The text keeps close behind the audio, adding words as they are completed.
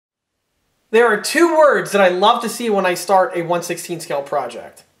There are two words that I love to see when I start a 1/16 scale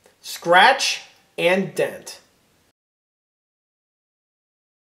project: scratch and dent.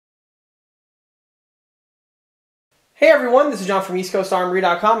 Hey everyone, this is John from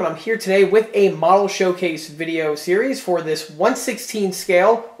EastCoastArmory.com, and I'm here today with a model showcase video series for this 1/16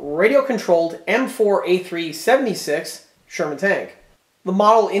 scale radio-controlled M4A3 76 Sherman tank. The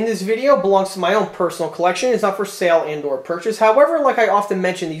model in this video belongs to my own personal collection. It's not for sale and/or purchase. However, like I often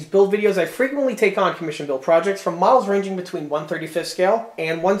mention in these build videos, I frequently take on commission build projects from models ranging between 1/35 scale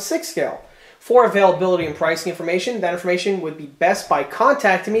and 1/6 scale. For availability and pricing information, that information would be best by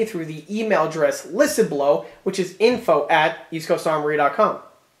contacting me through the email address listed below, which is info@EastCoastArmory.com.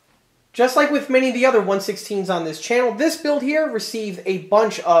 Just like with many of the other 1/16s on this channel, this build here received a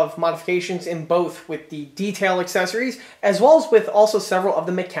bunch of modifications in both with the detail accessories as well as with also several of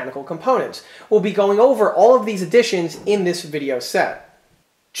the mechanical components. We'll be going over all of these additions in this video set.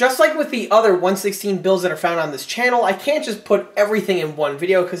 Just like with the other 1/16 builds that are found on this channel, I can't just put everything in one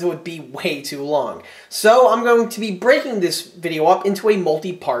video because it would be way too long. So I'm going to be breaking this video up into a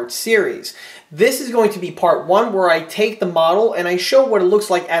multi-part series. This is going to be part one, where I take the model and I show what it looks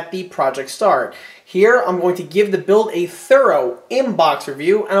like at the project start. Here I'm going to give the build a thorough in-box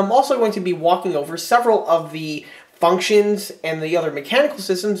review, and I'm also going to be walking over several of the functions and the other mechanical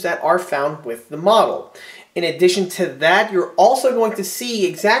systems that are found with the model. In addition to that, you're also going to see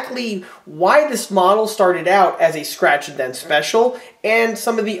exactly why this model started out as a scratch and dent special and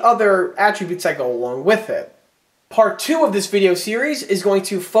some of the other attributes that go along with it. Part two of this video series is going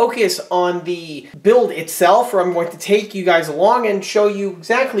to focus on the build itself, where I'm going to take you guys along and show you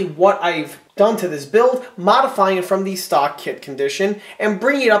exactly what I've done to this build, modifying it from the stock kit condition and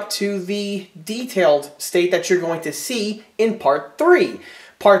bringing it up to the detailed state that you're going to see in part three.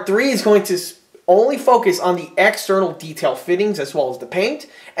 Part three is going to only focus on the external detail fittings as well as the paint.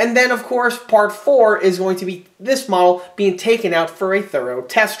 And then, of course, part four is going to be this model being taken out for a thorough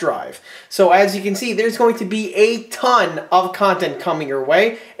test drive. So as you can see, there's going to be a ton of content coming your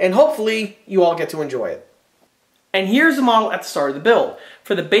way, and hopefully you all get to enjoy it. And here's the model at the start of the build.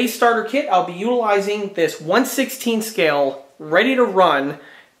 For the base starter kit, I'll be utilizing this 1/16 scale, ready to run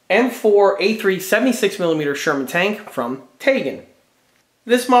M4A3 76mm Sherman tank from Taigen.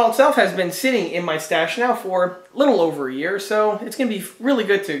 This model itself has been sitting in my stash now for a little over a year, so it's going to be really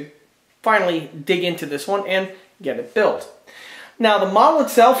good to finally dig into this one and get it built. Now, the model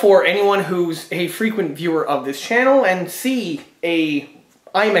itself, for anyone who's a frequent viewer of this channel and see a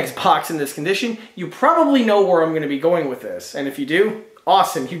IMEX box in this condition, you probably know where I'm going to be going with this. And if you do,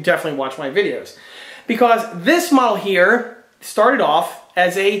 awesome, you definitely watch my videos. Because this model here started off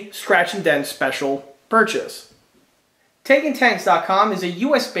as a scratch and dent special purchase. TaigenTanks.com is a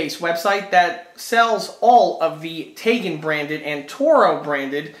US-based website that sells all of the Taigen branded and Toro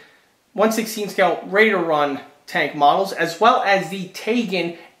branded 1/16 scale ready-to-run tank models, as well as the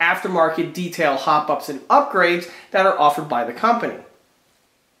Taigen aftermarket detail hop-ups and upgrades that are offered by the company.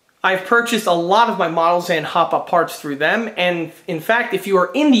 I've purchased a lot of my models and hop-up parts through them, and in fact, if you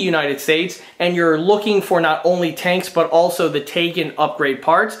are in the United States and you're looking for not only tanks but also the Taigen upgrade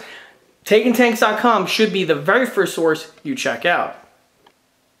parts, TaigenTanks.com should be the very first source you check out.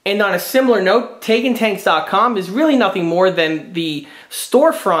 And on a similar note, TaigenTanks.com is really nothing more than the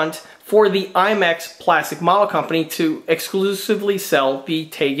storefront for the IMEX plastic model company to exclusively sell the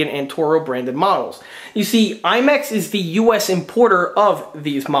Taigen and Toro branded models. You see, IMEX is the US importer of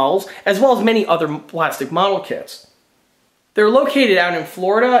these models, as well as many other plastic model kits. They're located out in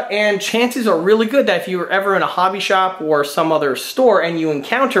Florida, and chances are really good that if you were ever in a hobby shop or some other store and you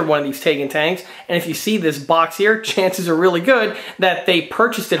encounter one of these Taigen tanks, and if you see this box here, chances are really good that they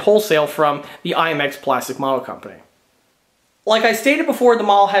purchased it wholesale from the IMEX plastic model company. Like I stated before, the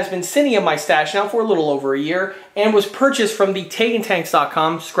model has been sitting in my stash now for a little over a year and was purchased from the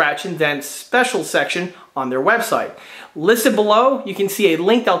TaigenTanks.com Scratch and Dent Special section on their website. Listed below, you can see a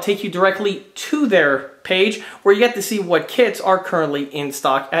link that'll take you directly to their page where you get to see what kits are currently in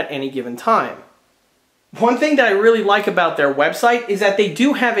stock at any given time. One thing that I really like about their website is that they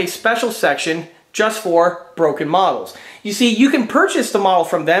do have a special section just for broken models. You see, you can purchase the model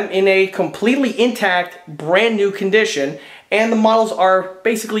from them in a completely intact, brand new condition, and the models are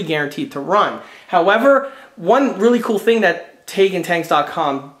basically guaranteed to run. However, one really cool thing that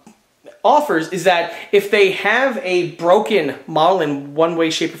TaigenTanks.com offers is that if they have a broken model in one way,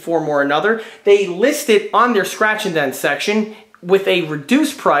 shape, or form or another, they list it on their scratch and dent section with a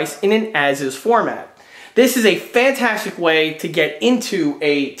reduced price in an as-is format. This is a fantastic way to get into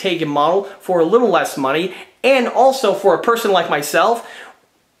a Taigen model for a little less money, and also for a person like myself,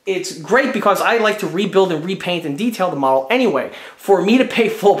 it's great because I like to rebuild and repaint and detail the model anyway. For me to pay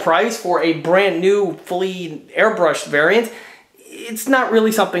full price for a brand new, fully airbrushed variant, it's not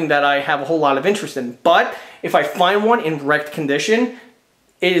really something that I have a whole lot of interest in. But if I find one in wrecked condition,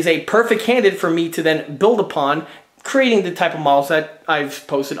 it is a perfect candidate for me to then build upon, creating the type of models that I've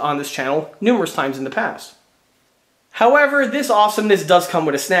posted on this channel numerous times in the past. However, this awesomeness does come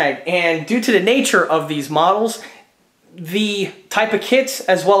with a snag, and due to the nature of these models, the type of kits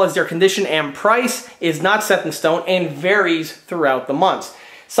as well as their condition and price is not set in stone and varies throughout the months.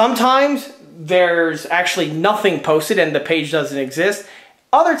 Sometimes there's actually nothing posted and the page doesn't exist.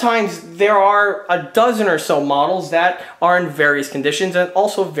 Other times there are a dozen or so models that are in various conditions and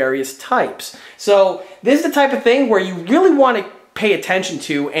also various types. So this is the type of thing where you really want to pay attention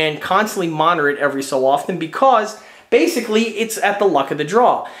to and constantly monitor it every so often, because basically it's at the luck of the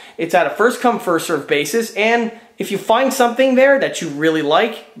draw. It's at a first come first served basis, and if you find something there that you really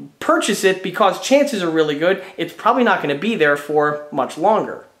like, purchase it, because chances are really good it's probably not going to be there for much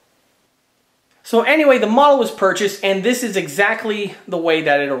longer. So anyway, the model was purchased, and this is exactly the way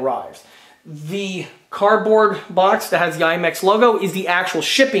that it arrives. The cardboard box that has the IMX logo is the actual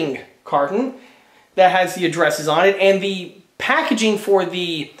shipping carton that has the addresses on it, and the packaging for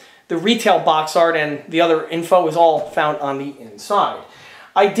the retail box art and the other info is all found on the inside.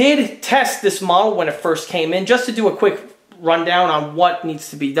 I did test this model when it first came in, just to do a quick rundown on what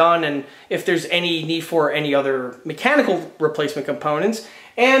needs to be done and if there's any need for any other mechanical replacement components.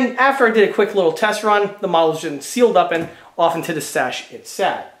 And after I did a quick little test run, the model was just sealed up and off into the stash it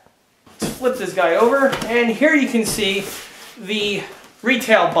sat. Let's flip this guy over, and here you can see the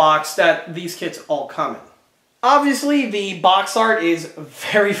retail box that these kits all come in. Obviously, the box art is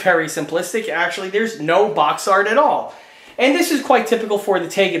very, very simplistic. Actually, there's no box art at all. And this is quite typical for the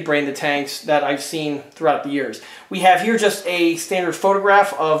Taigen branded tanks that I've seen throughout the years. We have here just a standard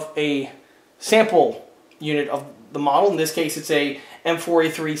photograph of a sample unit of the model. In this case, it's a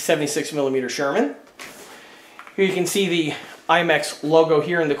M4A3 76mm Sherman. Here you can see the IMX logo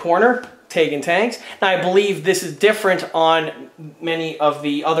here in the corner, Taigen tanks. Now, I believe this is different on many of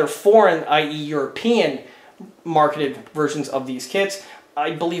the other foreign, i.e. European, marketed versions of these kits.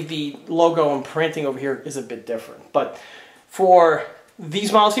 I believe the logo and printing over here is a bit different, but for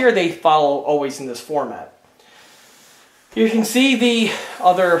these models here, they follow always in this format. You can see the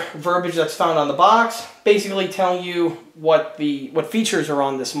other verbiage that's found on the box, basically telling you what features are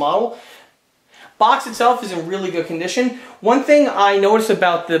on this model. Box itself is in really good condition. One thing I noticed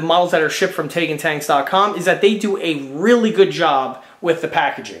about the models that are shipped from TaigenTanks.com is that they do a really good job with the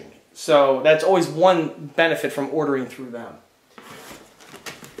packaging. So that's always one benefit from ordering through them.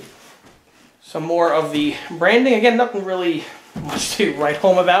 Some more of the branding. Again, nothing really much to write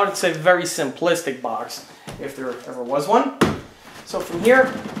home about. It's a very simplistic box, if there ever was one. So from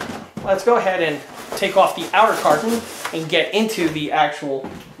here, let's go ahead and take off the outer carton and get into the actual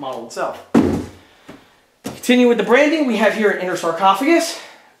model itself. Continue with the branding. We have here an inner sarcophagus.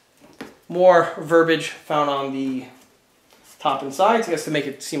 More verbiage found on the top and sides, I guess, to make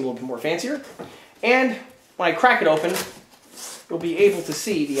it seem a little bit more fancier. And when I crack it open, you'll be able to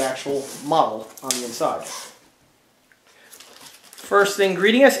see the actual model on the inside. First thing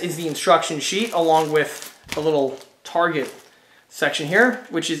greeting us is the instruction sheet, along with a little target section here,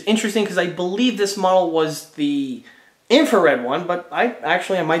 which is interesting because I believe this model was the infrared one, but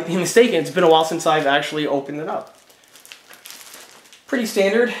I might be mistaken. It's been a while since I've actually opened it up. Pretty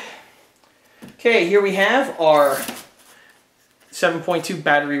standard. Okay, here we have our 7.2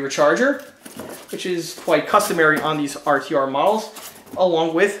 battery recharger, which is quite customary on these RTR models,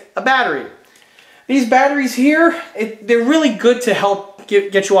 along with a battery. These batteries here, they're really good to help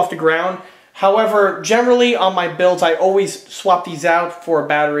get you off the ground. However, generally on my builds, I always swap these out for a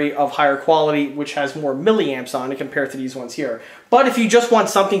battery of higher quality, which has more milliamps on it compared to these ones here. But if you just want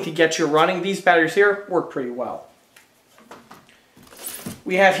something to get you running, these batteries here work pretty well.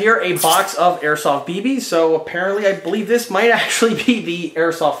 We have here a box of airsoft BBs, so apparently I believe this might actually be the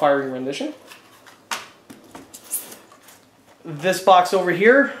airsoft firing rendition. This box over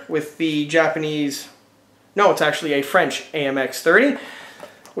here with the Japanese, no, it's actually a French AMX-30,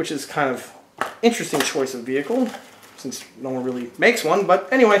 which is kind of interesting choice of vehicle since no one really makes one.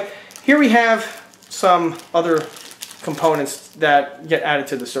 But anyway, here we have some other components that get added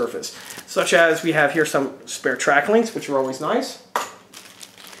to the surface, such as we have here some spare track links, which are always nice.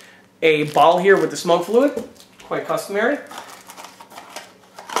 A bottle here with the smoke fluid, quite customary.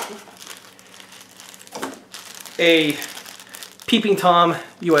 A Peeping Tom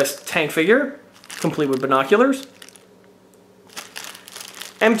US tank figure, complete with binoculars.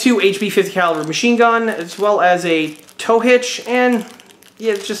 M2 HB 50 caliber machine gun, as well as a tow hitch and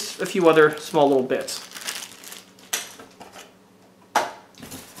yeah, just a few other small little bits.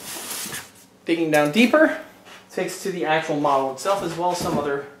 Digging down deeper takes us to the actual model itself, as well as some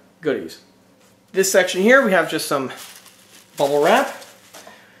other goodies. This section here, we have just some bubble wrap,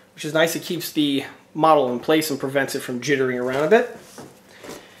 which is nice. It keeps the model in place and prevents it from jittering around a bit.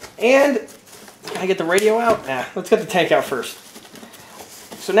 And can I get the radio out? Nah, let's get the tank out first.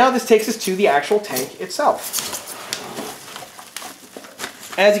 So now this takes us to the actual tank itself.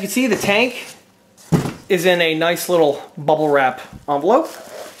 As you can see, the tank is in a nice little bubble wrap envelope.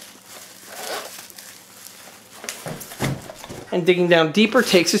 And digging down deeper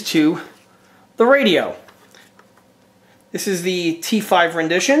takes us to the radio. This is the T5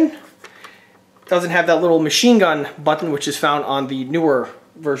 rendition. Doesn't have that little machine gun button, which is found on the newer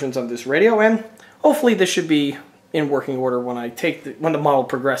versions of this radio, and hopefully this should be in working order when when the model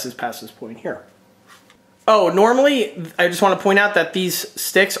progresses past this point here. Oh, normally I just want to point out that these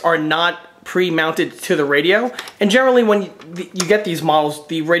sticks are not pre-mounted to the radio, and generally when you get these models,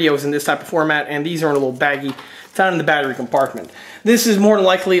 the radio is in this type of format, and these are in a little baggie found in the battery compartment. This is more than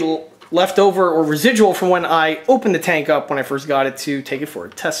likely left over or residual from when I opened the tank up when I first got it to take it for a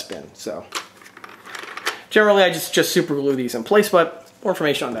test spin. So generally I just super glue these in place, but more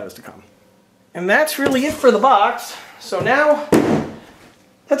information on that is to come. And that's really it for the box. So now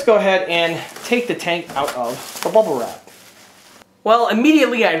let's go ahead and take the tank out of the bubble wrap. Well,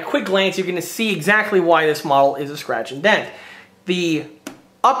 immediately at a quick glance, you're going to see exactly why this model is a scratch and dent. The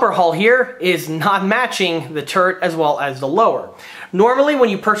upper hull here is not matching the turret as well as the lower. Normally when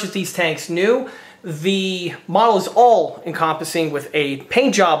you purchase these tanks new, the model is all encompassing with a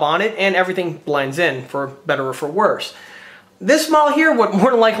paint job on it and everything blends in, for better or for worse. This model here, what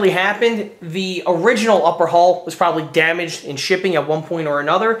more than likely happened, the original upper hull was probably damaged in shipping at one point or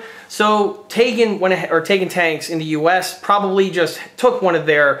another. So Taigen tanks in the US probably just took one of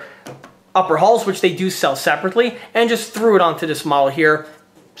their upper hulls, which they do sell separately, and just threw it onto this model here,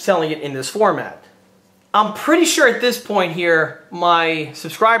 selling it in this format. I'm pretty sure at this point here, my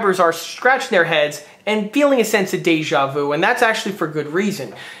subscribers are scratching their heads and feeling a sense of deja vu, and that's actually for good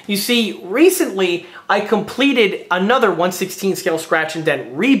reason. You see, recently I completed another 1/16 scale scratch and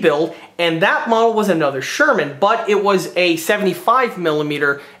dent rebuild, and that model was another Sherman, but it was a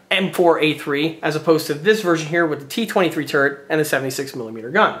 75mm M4A3 as opposed to this version here with the T23 turret and the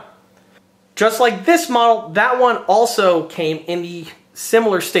 76mm gun. Just like this model, that one also came in the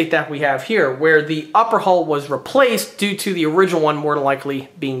similar state that we have here, where the upper hull was replaced due to the original one more than likely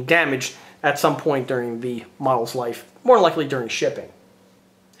being damaged at some point during the model's life, more than likely during shipping.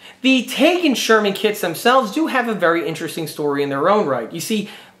 The Taigen Sherman kits themselves do have a very interesting story in their own right. You see,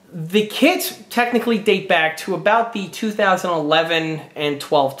 the kits technically date back to about the 2011 and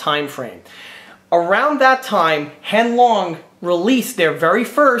 12 time frame. Around that time, Henlong released their very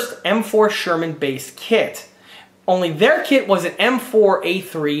first M4 Sherman based kit. Only their kit was an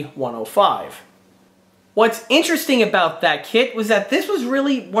M4A3 105. What's interesting about that kit was that this was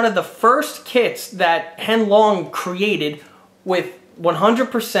really one of the first kits that Henlong created with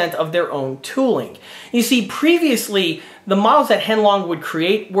 100% of their own tooling. You see, previously, the models that Henlong would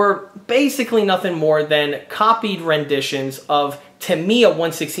create were basically nothing more than copied renditions of Tamiya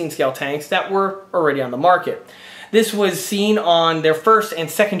 1/16 scale tanks that were already on the market. This was seen on their first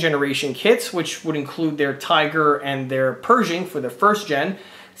and second generation kits, which would include their Tiger and their Pershing for their first gen.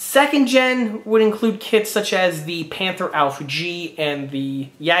 Second gen would include kits such as the Panther Alpha G and the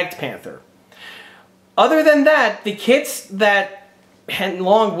Jagd Panther. Other than that, the kits that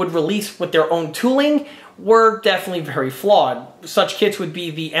Henlong would release with their own tooling were definitely very flawed. Such kits would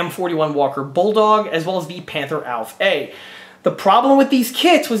be the M41 Walker Bulldog as well as the Panther Alpha A. The problem with these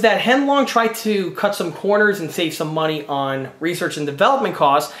kits was that Henlong tried to cut some corners and save some money on research and development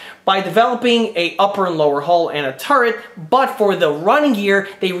costs by developing a upper and lower hull and a turret, but for the running gear,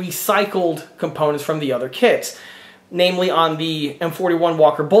 they recycled components from the other kits. Namely, on the M41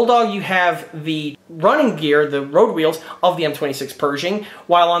 Walker Bulldog, you have the running gear, the road wheels, of the M26 Pershing,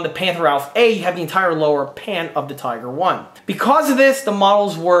 while on the Panther Alpha A, you have the entire lower pan of the Tiger 1. Because of this, the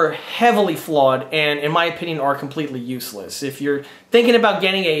models were heavily flawed and, in my opinion, are completely useless. If you're thinking about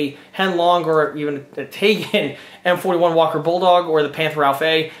getting a Henlong or even a Taigen M41 Walker Bulldog or the Panther Alpha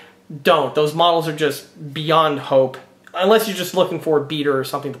A, don't. Those models are just beyond hope. Unless you're just looking for a beater or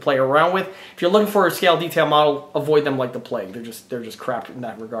something to play around with. If you're looking for a scale detail model, avoid them like the plague. They're just crap in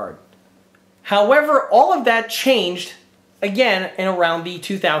that regard. However, all of that changed again in around the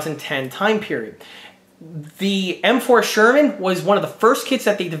 2010 time period. The M4 Sherman was one of the first kits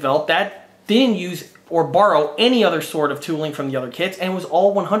that they developed that didn't use or borrow any other sort of tooling from the other kits, and it was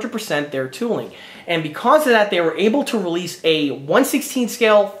all 100% their tooling. And because of that, they were able to release a 1/16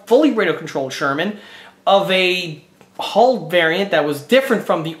 scale, fully radio controlled Sherman of a hull variant that was different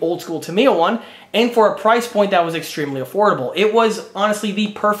from the old school Tamiya one, and for a price point that was extremely affordable. It was honestly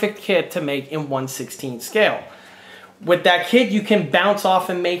the perfect kit to make in 1/16 scale. With that kit, you can bounce off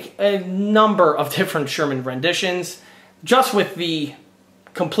and make a number of different Sherman renditions, just with the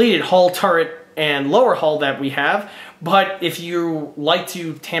completed hull, turret, and lower hull that we have. But if you like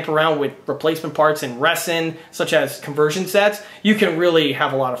to tamper around with replacement parts and resin, such as conversion sets, you can really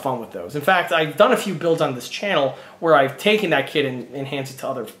have a lot of fun with those. In fact, I've done a few builds on this channel where I've taken that kit and enhanced it to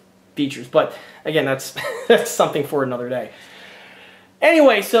other features. But again, that's, that's something for another day.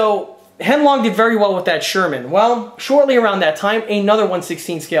 Anyway, so Henlong did very well with that Sherman. Well, shortly around that time, another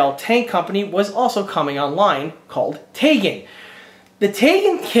 1/16 scale tank company was also coming online called Taigen. The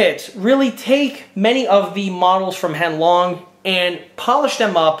Taigen kits really take many of the models from Henlong and polish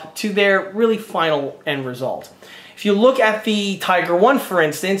them up to their really final end result. If you look at the Tiger 1, for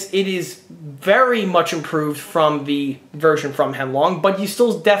instance, it is very much improved from the version from Henlong, but you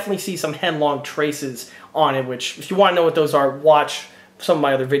still definitely see some Henlong traces on it, which, if you want to know what those are, watch some of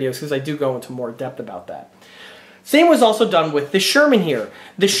my other videos, because I do go into more depth about that. Same was also done with the Sherman here.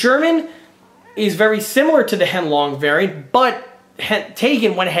 The Sherman is very similar to the Henlong variant, but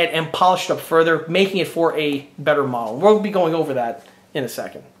Taigen went ahead and polished up further, making it for a better model. We'll be going over that in a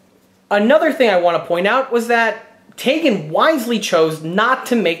second. Another thing I want to point out was that Taigen wisely chose not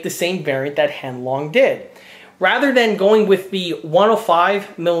to make the same variant that Henlong did. Rather than going with the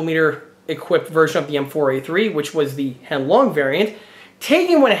 105mm equipped version of the M4A3, which was the Henlong variant,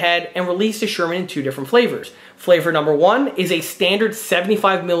 Taigen went ahead and released a Sherman in two different flavors. Flavor number 1 is a standard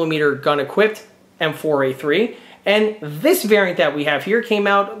 75mm gun equipped M4A3, and this variant that we have here came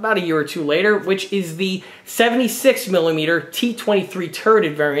out about a year or two later, which is the 76mm T23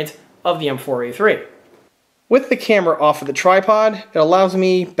 turreted variant of the M4A3. With the camera off of the tripod, it allows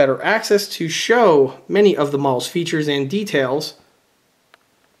me better access to show many of the model's features and details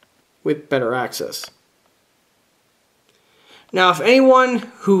with better access. Now, if anyone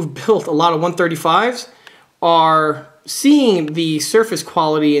who built a lot of 135s are seeing the surface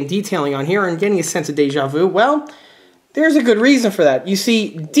quality and detailing on here and getting a sense of deja vu, well, there's a good reason for that. You see,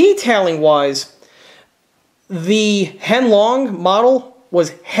 detailing-wise, the Henlong model was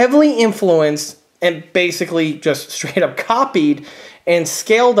heavily influenced and basically just straight up copied and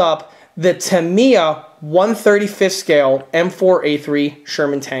scaled up the Tamiya 1/35th scale M4A3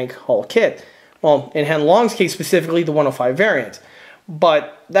 Sherman tank hull kit. Well, in Henlong's case specifically, the 105 variant.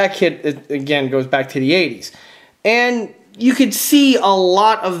 But that kit, again, goes back to the 80s. And you could see a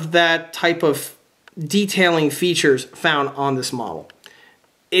lot of that type of detailing features found on this model.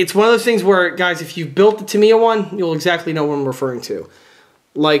 It's one of those things where, guys, if you built the Tamiya one, you'll exactly know what I'm referring to.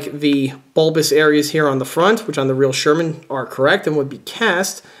 Like the bulbous areas here on the front, which on the real Sherman are correct and would be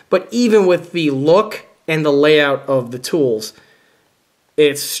cast, but even with the look and the layout of the tools,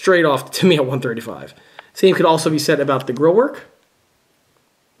 it's straight off the Tamiya 135. Same could also be said about the grill work,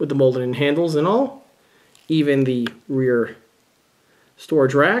 with the molded in handles and all. Even the rear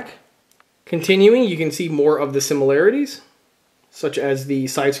storage rack. Continuing, you can see more of the similarities, such as the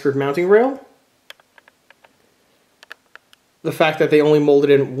side skirt mounting rail. The fact that they only molded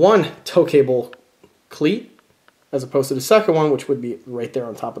in one tow cable cleat, as opposed to the second one, which would be right there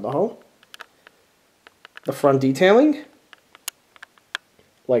on top of the hull. The front detailing,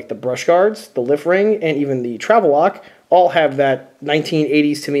 like the brush guards, the lift ring, and even the travel lock, all have that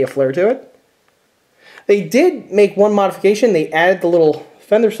 1980s Tamiya flair to it. They did make one modification. They added the little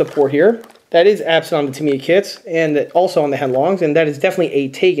fender support here. That is absent on the Tamiya kits and also on the Henlongs, and that is definitely a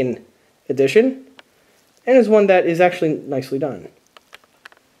Taigen addition, and is one that is actually nicely done.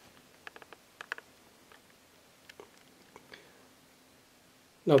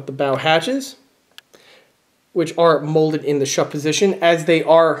 Note the bow hatches, which are molded in the shut position as they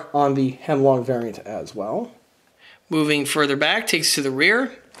are on the Henlong variant as well. Moving further back takes us to the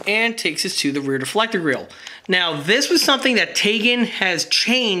rear and takes us to the rear deflector grille. Now, this was something that Taigen has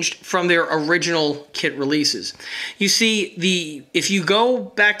changed from their original kit releases. You see, if you go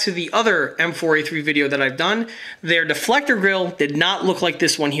back to the other M4A3 video that I've done, their deflector grille did not look like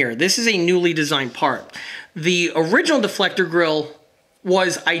this one here. This is a newly designed part. The original deflector grille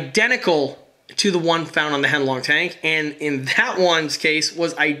was identical to the one found on the Henlong tank, and in that one's case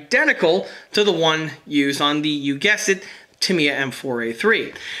was identical to the one used on the, you guessed it, Tamiya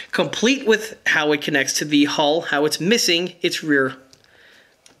M4A3, complete with how it connects to the hull, how it's missing its rear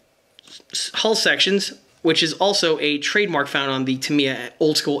hull sections which is also a trademark found on the Tamiya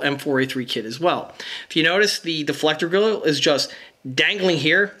old school M4A3 kit as well. If you notice, the deflector grill is just dangling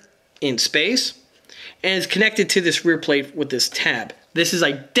here in space and is connected to this rear plate with this tab. This is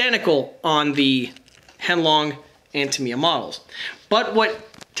identical on the Henlong and Tamiya models. But what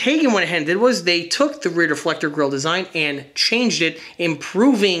Taigen went ahead and did was they took the rear deflector grill design and changed it,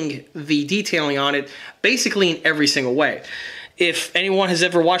 improving the detailing on it basically in every single way. If anyone has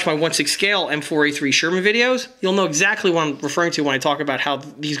ever watched my 1/6 scale M4A3 Sherman videos, you'll know exactly what I'm referring to when I talk about how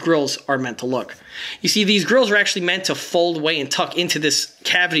these grills are meant to look. You see, these grills are actually meant to fold away and tuck into this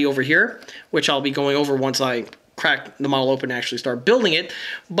cavity over here, which I'll be going over once I crack the model open and actually start building it.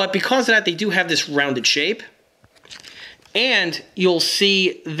 But because of that, they do have this rounded shape. And you'll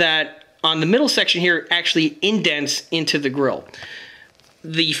see that on the middle section here, it actually indents into the grill.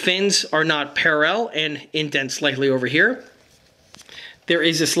 The fins are not parallel and indent slightly over here. There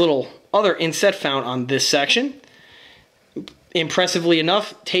is this little other inset found on this section. Impressively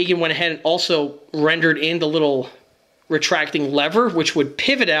enough, Taigen went ahead and also rendered in the little retracting lever, which would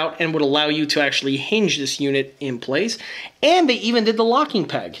pivot out and would allow you to actually hinge this unit in place. And they even did the locking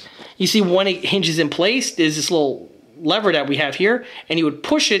peg. You see, when it hinges in place, there's this little lever that we have here, and you would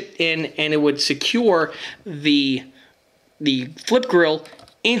push it in and it would secure the flip grill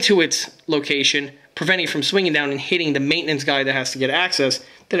into its location, preventing it from swinging down and hitting the maintenance guy that has to get access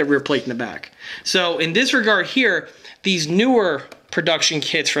to the rear plate in the back. So in this regard here, these newer production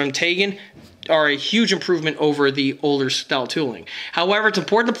kits from Taigen are a huge improvement over the older style tooling. However, it's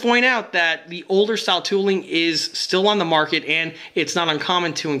important to point out that the older style tooling is still on the market, and it's not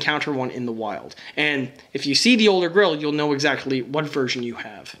uncommon to encounter one in the wild. And if you see the older grill, you'll know exactly what version you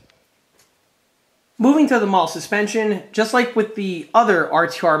have. Moving to the model suspension, just like with the other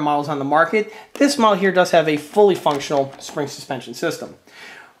RTR models on the market, this model here does have a fully functional spring suspension system.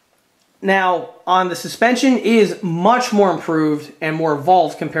 Now, on the suspension, it is much more improved and more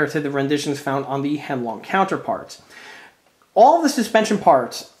evolved compared to the renditions found on the Henlong counterparts. All of the suspension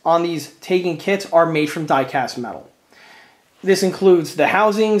parts on these Taigen kits are made from die-cast metal. This includes the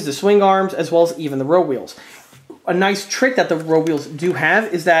housings, the swing arms, as well as even the road wheels. A nice trick that the road wheels do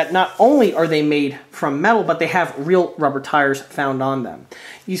have is that not only are they made from metal, but they have real rubber tires found on them.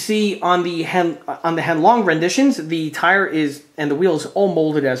 You see on the Henlong renditions, the tire is and the wheel is all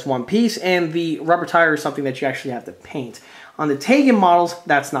molded as one piece, and the rubber tire is something that you actually have to paint. On the Taigen models,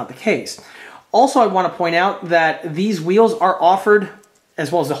 that's not the case. Also, I want to point out that these wheels are offered,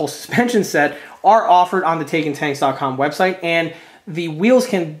 as well as the whole suspension set, are offered on the TaigenTanks.com website, and the wheels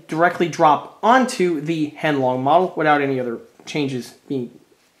can directly drop onto the Henlong model without any other changes being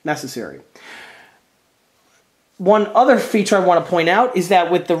necessary. One other feature I want to point out is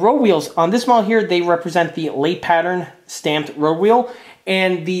that with the road wheels on this model here, they represent the late pattern stamped road wheel,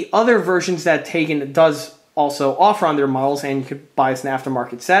 and the other versions that Taigen does also offer on their models, and you could buy as an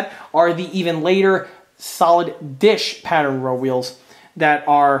aftermarket set, are the even later solid dish pattern road wheels that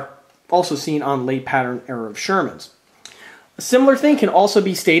are also seen on late pattern era of Shermans. A similar thing can also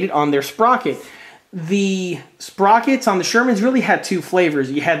be stated on their sprocket. The sprockets on the Shermans really had two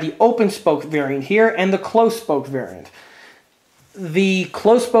flavors. You had the open spoke variant here and the closed spoke variant. The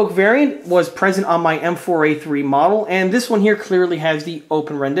closed spoke variant was present on my M4A3 model, and this one here clearly has the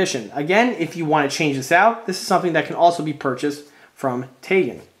open rendition. Again, if you want to change this out, this is something that can also be purchased from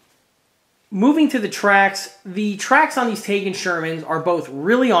Taigen. Moving to the tracks on these Taigen Shermans are both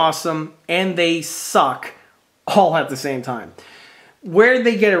really awesome and they suck all at the same time. Where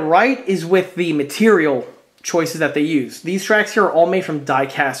they get it right is with the material choices that they use. These tracks here are all made from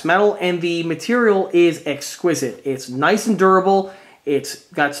die-cast metal, and the material is exquisite. It's nice and durable, it's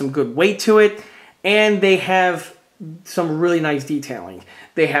got some good weight to it, and they have some really nice detailing.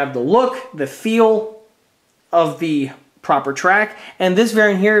 They have the look, the feel of the proper track, and this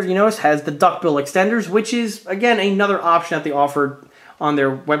variant here, if you notice, has the duckbill extenders, which is, again, another option that they offered on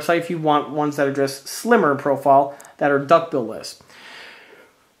their website if you want ones that are just slimmer in profile that are duckbill-less.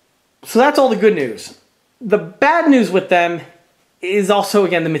 So that's all the good news. The bad news with them is also,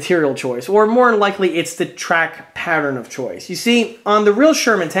 again, the material choice, or more likely it's the track pattern of choice. You see, on the real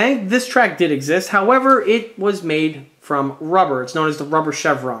Sherman tank, this track did exist. However, it was made from rubber. It's known as the rubber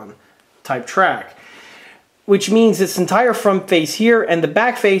chevron type track, which means this entire front face here and the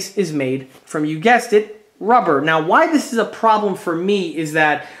back face is made from, you guessed it, rubber. Now, why this is a problem for me is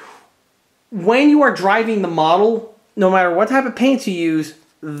that when you are driving the model, no matter what type of paint you use,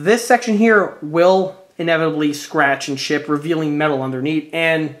 this section here will inevitably scratch and chip, revealing metal underneath.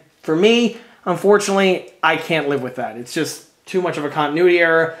 And for me, unfortunately, I can't live with that. It's just too much of a continuity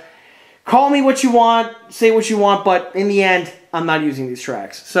error. Call me what you want, say what you want, but in the end, I'm not using these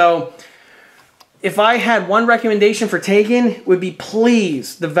tracks. So If I had one recommendation for Taigen, it would be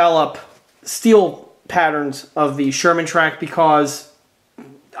please develop steel patterns of the Sherman track, because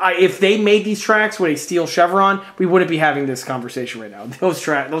if they made these tracks with a steel chevron, we wouldn't be having this conversation right now. Those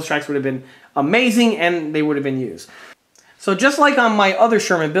tracks would have been amazing, and they would have been used. So just like on my other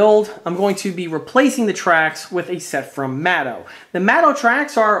Sherman build, I'm going to be replacing the tracks with a set from Matto. The Matto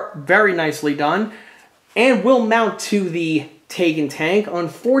tracks are very nicely done and will mount to the Taigen tank.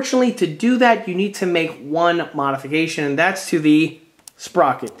 Unfortunately, to do that, you need to make one modification, and that's to the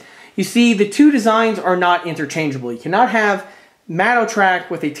sprocket. You see, the two designs are not interchangeable. You cannot have Matto track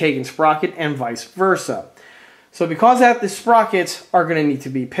with a Taigen sprocket and vice versa. So because of that, the sprockets are going to need to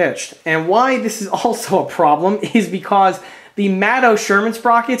be pitched. And why this is also a problem is because the Matto Sherman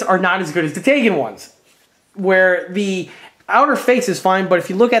sprockets are not as good as the Taigen ones, where the outer face is fine, but if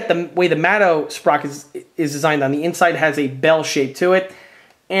you look at the way the Matto sprocket is designed, on the inside, it has a bell shape to it,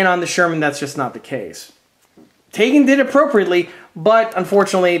 and on the Sherman, that's just not the case. Taigen did appropriately, but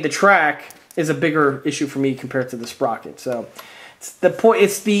unfortunately, the track is a bigger issue for me compared to the sprocket. So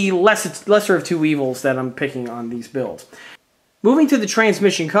it's the lesser of two evils that I'm picking on these builds. Moving to the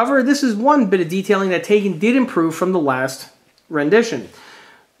transmission cover, this is one bit of detailing that Taigen did improve from the last rendition.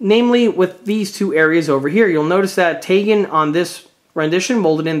 Namely, with these two areas over here. You'll notice that Taigen on this rendition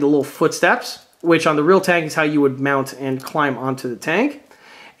molded in the little footsteps, which on the real tank is how you would mount and climb onto the tank.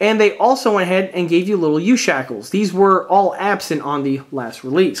 And they also went ahead and gave you little U-shackles. These were all absent on the last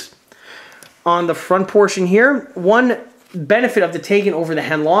release. On the front portion here, one benefit of the Taigen over the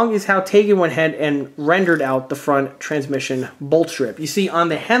Henlong is how Taigen went ahead and rendered out the front transmission bolt strip. You see, on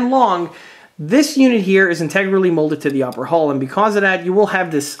the Henlong, this unit here is integrally molded to the upper hull, and because of that, you will have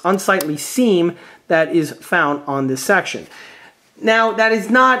this unsightly seam that is found on this section. Now, that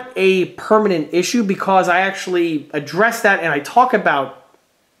is not a permanent issue because I actually address that and I talk about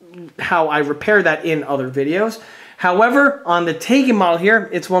how I repair that in other videos. However, on the Taigen model here,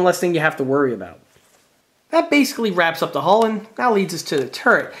 it's one less thing you have to worry about. That basically wraps up the hull, and that leads us to the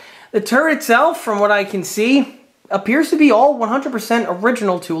turret. The turret itself, from what I can see, appears to be all 100%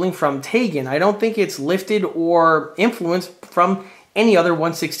 original tooling from Taigen. I don't think it's lifted or influenced from any other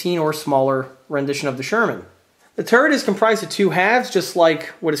 1/16 or smaller rendition of the Sherman. The turret is comprised of two halves, just like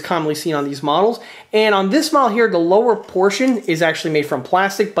what is commonly seen on these models. And on this model here, the lower portion is actually made from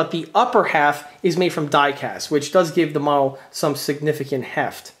plastic, but the upper half is made from die cast, which does give the model some significant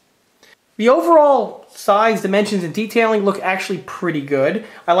heft. The overall size, dimensions, and detailing look actually pretty good.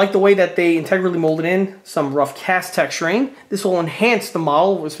 I like the way that they integrally molded in some rough cast texturing. This will enhance the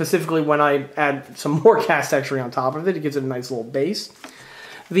model, specifically when I add some more cast texturing on top of it. It gives it a nice little base.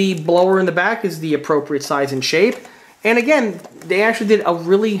 The blower in the back is the appropriate size and shape. And again, they actually did a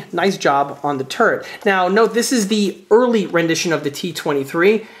really nice job on the turret. Now, note this is the early rendition of the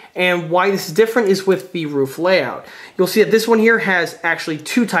T23, and why this is different is with the roof layout. You'll see that this one here has actually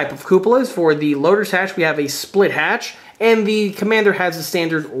two types of cupolas. For the loader's hatch, we have a split hatch, and the Commander has a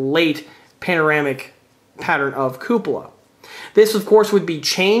standard late panoramic pattern of cupola. This, of course, would be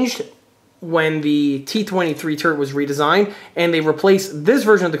changed when the T23 turret was redesigned, and they replaced this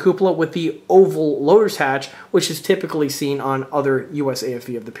version of the cupola with the oval loader's hatch, which is typically seen on other US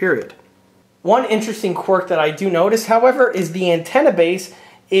AFV of the period. One interesting quirk that I do notice, however, is the antenna base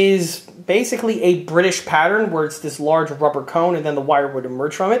is basically a British pattern where it's this large rubber cone and then the wire would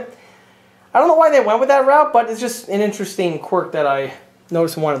emerge from it. I don't know why they went with that route, but it's just an interesting quirk that I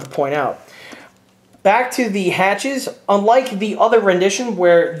noticed and wanted to point out. Back to the hatches, unlike the other rendition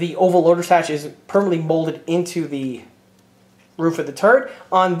where the oval loader's hatch is permanently molded into the roof of the turret,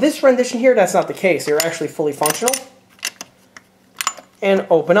 on this rendition here, that's not the case. They're actually fully functional and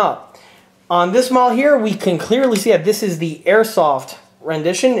open up. On this model here, we can clearly see that this is the airsoft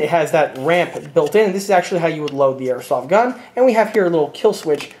rendition. It has that ramp built in. This is actually how you would load the airsoft gun. And we have here a little kill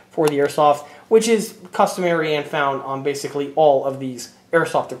switch for the airsoft, which is customary and found on basically all of these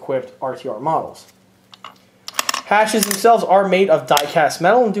airsoft-equipped RTR models. Hatches themselves are made of die-cast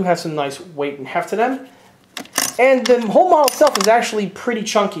metal and do have some nice weight and heft to them. And the whole model itself is actually pretty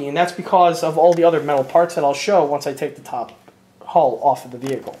chunky, and that's because of all the other metal parts that I'll show once I take the top hull off of the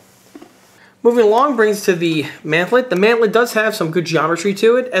vehicle. Moving along brings to the mantlet. The mantlet does have some good geometry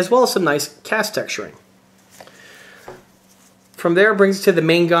to it, as well as some nice cast texturing. From there brings to the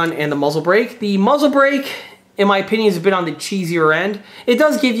main gun and the muzzle brake. The muzzle brake, in my opinion, is a bit on the cheesier end. It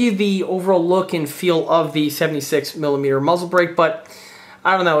does give you the overall look and feel of the 76mm muzzle brake, but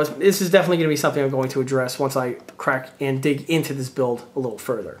I don't know. This is definitely going to be something I'm going to address once I crack and dig into this build a little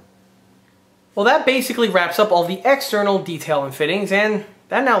further. Well, that basically wraps up all the external detail and fittings, and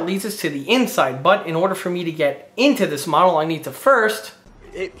that now leads us to the inside. But in order for me to get into this model, I need to first...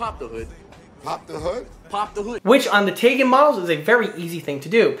 Hey, pop the hood. Pop the hood? Pop the hood. Which on the Taigen models is a very easy thing to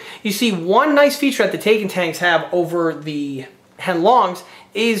do. You see, one nice feature that the Taigen tanks have over the Henlongs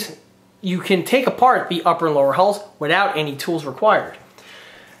is you can take apart the upper and lower hulls without any tools required.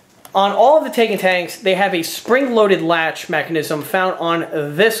 On all of the Taigen tanks, they have a spring-loaded latch mechanism found on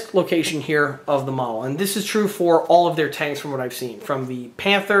this location here of the model. And this is true for all of their tanks from what I've seen. From the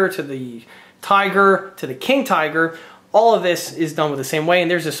Panther to the Tiger to the King Tiger, all of this is done with the same way.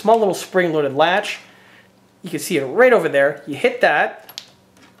 And there's a small little spring-loaded latch. You can see it right over there. You hit that,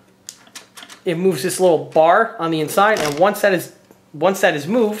 it moves this little bar on the inside, and once that is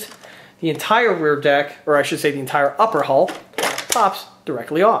moved, the entire rear deck, or I should say the entire upper hull, pops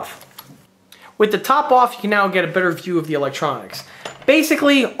directly off. With the top off, you can now get a better view of the electronics.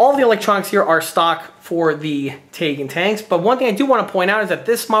 Basically, all the electronics here are stock for the Taigen tanks, but one thing I do want to point out is that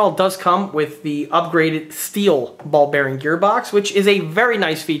this model does come with the upgraded steel ball bearing gearbox, which is a very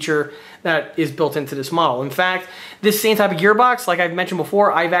nice feature that is built into this model. In fact, this same type of gearbox, like I've mentioned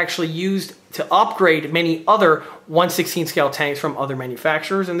before, I've actually used to upgrade many other 1/16 scale tanks from other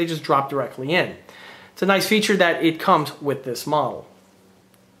manufacturers, and they just drop directly in. It's a nice feature that it comes with this model.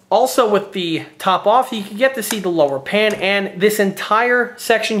 Also, with the top off, you can get to see the lower pan, and this entire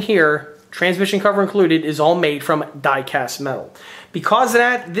section here, transmission cover included, is all made from die-cast metal. Because of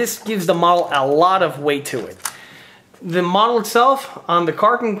that, this gives the model a lot of weight to it. The model itself on the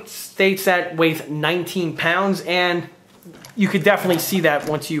carton states that weighs 19 pounds, and you could definitely see that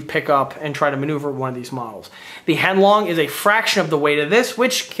once you pick up and try to maneuver one of these models. The Henlong is a fraction of the weight of this,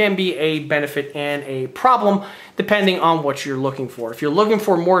 which can be a benefit and a problem depending on what you're looking for. If you're looking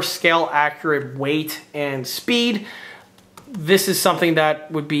for more scale accurate weight and speed, this is something that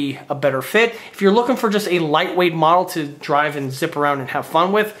would be a better fit. If you're looking for just a lightweight model to drive and zip around and have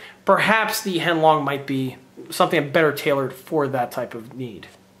fun with, perhaps the Henlong might be something better tailored for that type of need.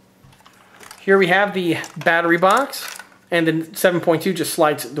 Here we have the battery box, and the 7.2 just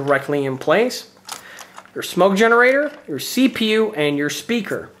slides directly in place. Your smoke generator, your CPU, and your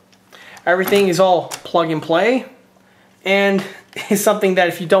speaker. Everything is all plug and play, and is something that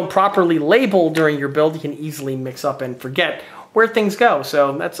if you don't properly label during your build, you can easily mix up and forget where things go.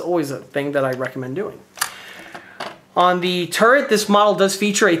 So that's always a thing that I recommend doing. On the turret, this model does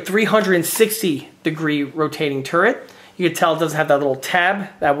feature a 360-degree rotating turret. You can tell it doesn't have that little tab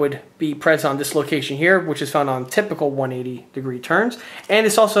that would be present on this location here, which is found on typical 180-degree turns. And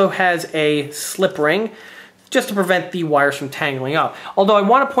this also has a slip ring just to prevent the wires from tangling up. Although I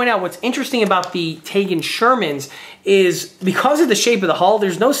want to point out what's interesting about the Taigen Shermans is because of the shape of the hull,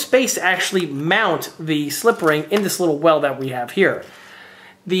 there's no space to actually mount the slip ring in this little well that we have here.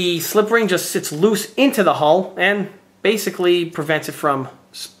 The slip ring just sits loose into the hull and basically prevents it from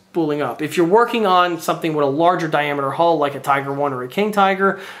spooling up. If you're working on something with a larger diameter hull like a Tiger 1 or a King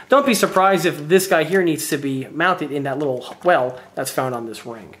Tiger, don't be surprised if this guy here needs to be mounted in that little well that's found on this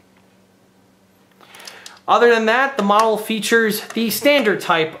ring. Other than that, the model features the standard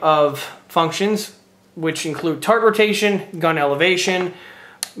type of functions, which include turret rotation, gun elevation,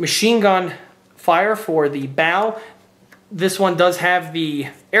 machine gun fire for the bow. This one does have the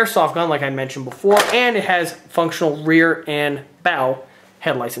airsoft gun like I mentioned before, and it has functional rear and bow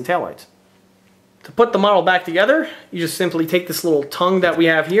headlights and taillights. To put the model back together, you just simply take this little tongue that we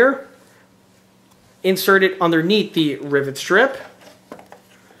have here, insert it underneath the rivet strip,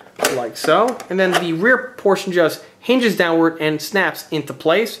 like so, and then the rear portion just hinges downward and snaps into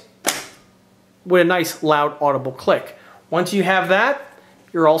place with a nice loud audible click. Once you have that,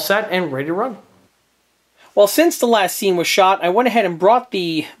 you're all set and ready to run. Well, since the last scene was shot, I went ahead and brought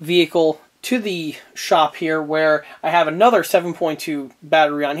the vehicle to the shop here where I have another 7.2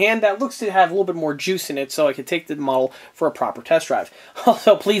 battery on hand that looks to have a little bit more juice in it so I can take the model for a proper test drive.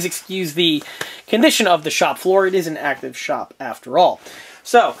 Also, please excuse the condition of the shop floor. It is an active shop after all.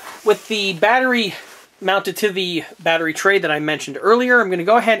 So, with the battery mounted to the battery tray that I mentioned earlier, I'm going to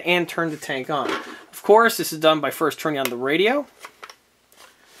go ahead and turn the tank on. Of course, this is done by first turning on the radio,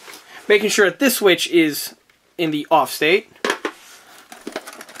 making sure that this switch is in the off state.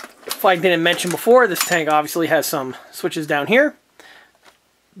 If I didn't mention before, this tank obviously has some switches down here.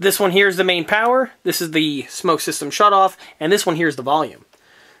 This one here is the main power, this is the smoke system shutoff, and this one here is the volume.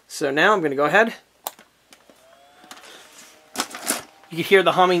 So now I'm going to go ahead. You can hear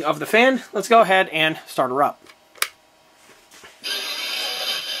the humming of the fan. Let's go ahead and start her up.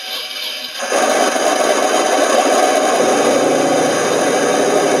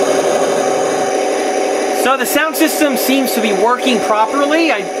 So So the sound system seems to be working properly.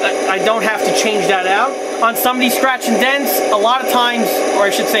 I don't have to change that out. On some of these scratch and dents, a lot of times, or I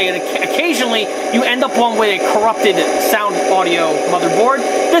should say occasionally, you end up one with a corrupted sound audio motherboard.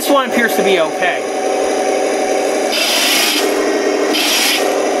 This one appears to be okay.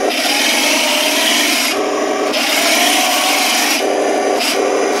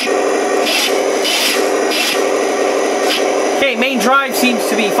 Okay, main drive seems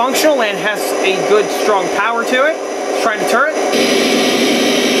to be functional and has a good strong power to it. Let's try the turret.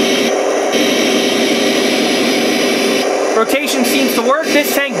 Rotation seems to work.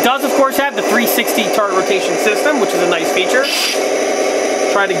 This tank does, of course, have the 360 turret rotation system, which is a nice feature.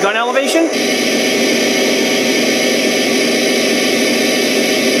 Try the gun elevation.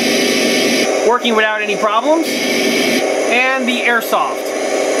 Working without any problems. And the airsoft.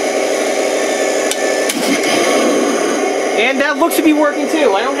 And that looks to be working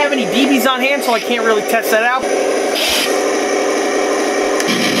too. I don't have any BBs on hand, so I can't really test that out.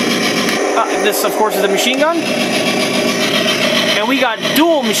 This, of course, is a machine gun. And we got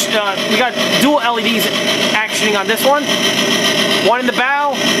dual LEDs actioning on this one. One in the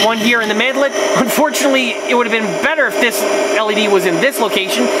bow, one here in the midlet. Unfortunately, it would have been better if this LED was in this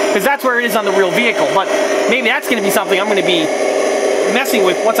location, because that's where it is on the real vehicle. But maybe that's going to be something I'm going to be messing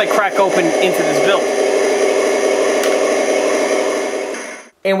with once I crack open into this build.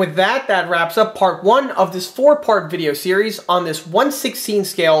 And with that, that wraps up part 1 of this 4-part video series on this 1/16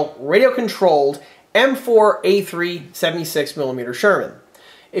 scale radio-controlled M4A3 76mm Sherman.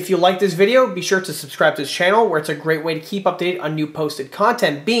 If you like this video, be sure to subscribe to this channel, where it's a great way to keep updated on new posted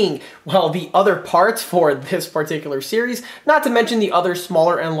content, being, well, the other parts for this particular series, not to mention the other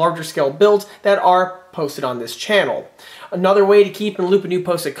smaller and larger scale builds that are posted on this channel. Another way to keep in the loop of new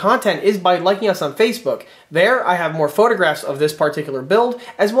posted content is by liking us on Facebook. There, I have more photographs of this particular build,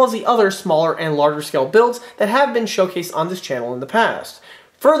 as well as the other smaller and larger scale builds that have been showcased on this channel in the past.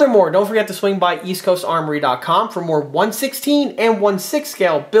 Furthermore, don't forget to swing by eastcoastarmory.com for more 1/16 and 1/6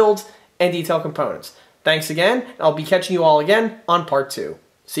 scale builds and detailed components. Thanks again, and I'll be catching you all again on part 2.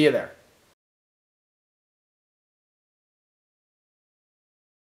 See you there.